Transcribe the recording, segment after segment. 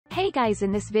Hey guys,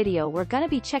 in this video we're gonna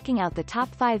be checking out the top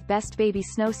 5 best baby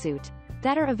snowsuit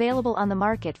that are available on the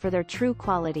market for their true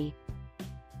quality.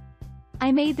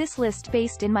 I made this list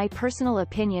based in my personal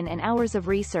opinion and hours of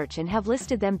research and have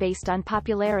listed them based on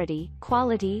popularity,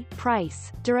 quality,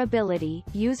 price, durability,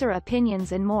 user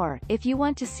opinions and more. If you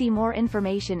want to see more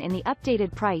information in the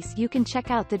updated price, you can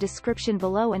check out the description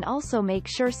below and also make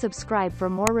sure subscribe for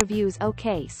more reviews.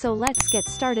 Okay, so let's get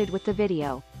started with the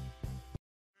video.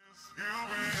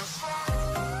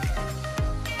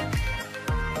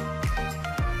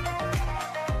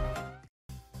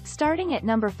 Starting at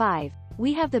number 5,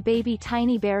 we have the Baby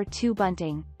Tiny Bear 2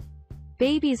 Bunting.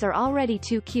 Babies are already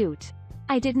too cute.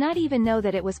 I did not even know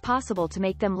that it was possible to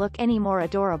make them look any more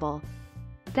adorable.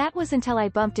 That was until I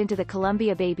bumped into the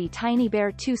Columbia Baby Tiny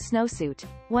Bear 2 snowsuit,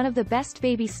 one of the best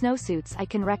baby snowsuits I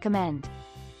can recommend.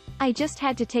 I just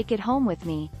had to take it home with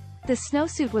me. The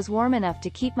snowsuit was warm enough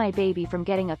to keep my baby from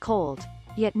getting a cold,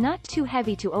 yet not too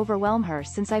heavy to overwhelm her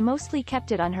since I mostly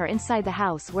kept it on her inside the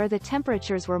house where the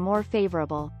temperatures were more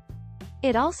favorable.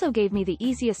 It also gave me the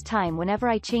easiest time whenever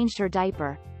I changed her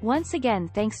diaper, once again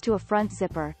thanks to a front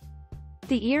zipper.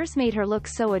 The ears made her look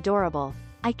so adorable.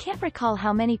 I can't recall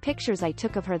how many pictures I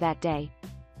took of her that day.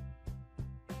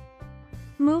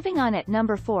 Moving on, at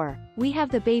number 4, we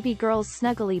have the Baby Girls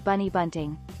Snuggly Bunny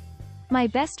Bunting. My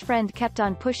best friend kept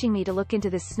on pushing me to look into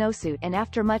this snowsuit, and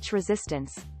after much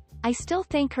resistance, I still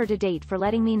thank her to date for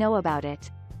letting me know about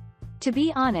it. To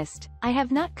be honest, I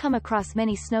have not come across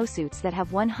many snowsuits that have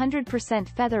 100%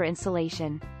 feather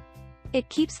insulation. It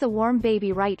keeps the warm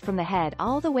baby right from the head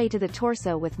all the way to the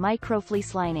torso with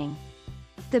microfleece lining.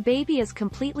 The baby is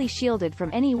completely shielded from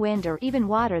any wind or even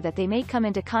water that they may come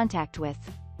into contact with.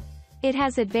 It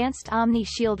has advanced Omni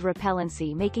Shield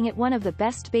repellency, making it one of the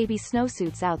best baby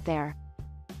snowsuits out there.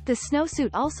 The snowsuit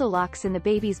also locks in the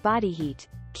baby's body heat,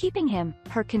 keeping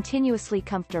her continuously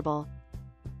comfortable.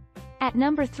 At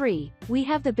number 3, we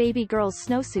have the Baby Girls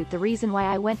Snowsuit. The reason why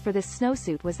I went for this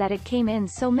snowsuit was that it came in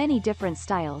so many different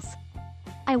styles.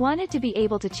 I wanted to be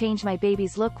able to change my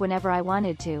baby's look whenever I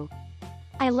wanted to.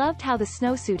 I loved how the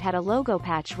snowsuit had a logo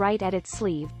patch right at its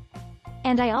sleeve.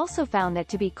 And I also found that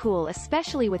to be cool,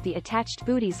 especially with the attached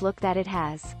booties look that it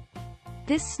has.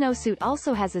 This snowsuit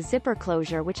also has a zipper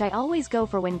closure, which I always go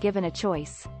for when given a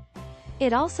choice.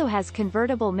 It also has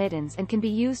convertible mittens and can be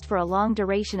used for a long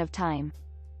duration of time.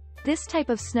 This type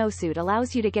of snowsuit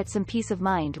allows you to get some peace of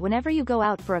mind whenever you go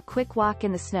out for a quick walk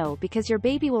in the snow, because your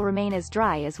baby will remain as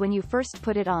dry as when you first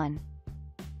put it on.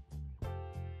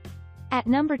 At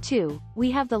number 2,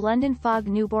 we have the London Fog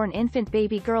Newborn Infant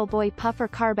Baby Girl Boy Puffer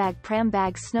Carbag Pram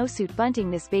Bag Snowsuit Bunting.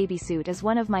 This baby suit is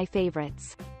one of my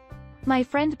favorites. My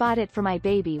friend bought it for my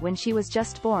baby when she was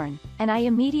just born, and I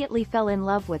immediately fell in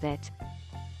love with it.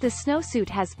 The snowsuit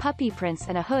has puppy prints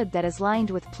and a hood that is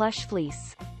lined with plush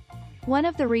fleece. One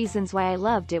of the reasons why I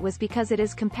loved it was because it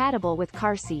is compatible with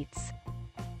car seats.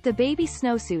 The baby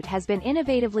snowsuit has been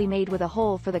innovatively made with a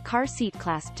hole for the car seat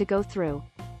clasp to go through.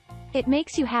 It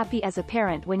makes you happy as a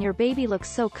parent when your baby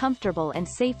looks so comfortable and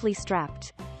safely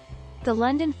strapped. The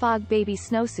London Fog Baby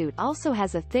Snowsuit also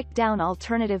has a thick down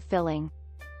alternative filling.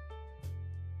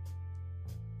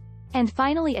 And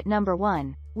finally, at number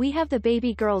 1, we have the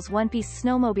Baby Girls One-Piece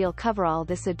Snowmobile Coverall.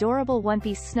 This adorable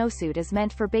one-piece snowsuit is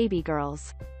meant for baby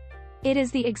girls. It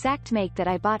is the exact make that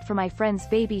I bought for my friend's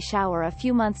baby shower a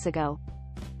few months ago.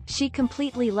 She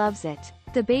completely loves it.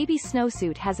 The baby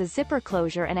snowsuit has a zipper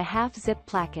closure and a half-zip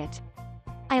placket.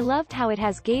 I loved how it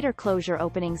has gaiter closure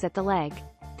openings at the leg.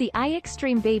 The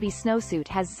iExtreme baby snowsuit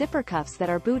has zipper cuffs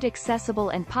that are boot accessible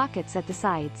and pockets at the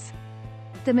sides.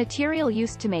 The material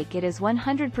used to make it is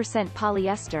 100%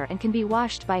 polyester and can be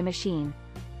washed by machine.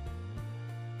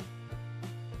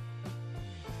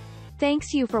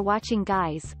 Thanks you for watching,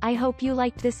 guys. I hope you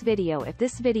liked this video. If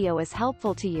this video is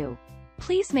helpful to you,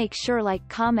 please make sure like,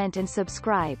 comment and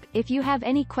subscribe. If you have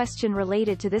any question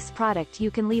related to this product,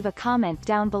 you can leave a comment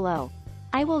down below.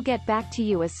 I will get back to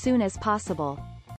you as soon as possible.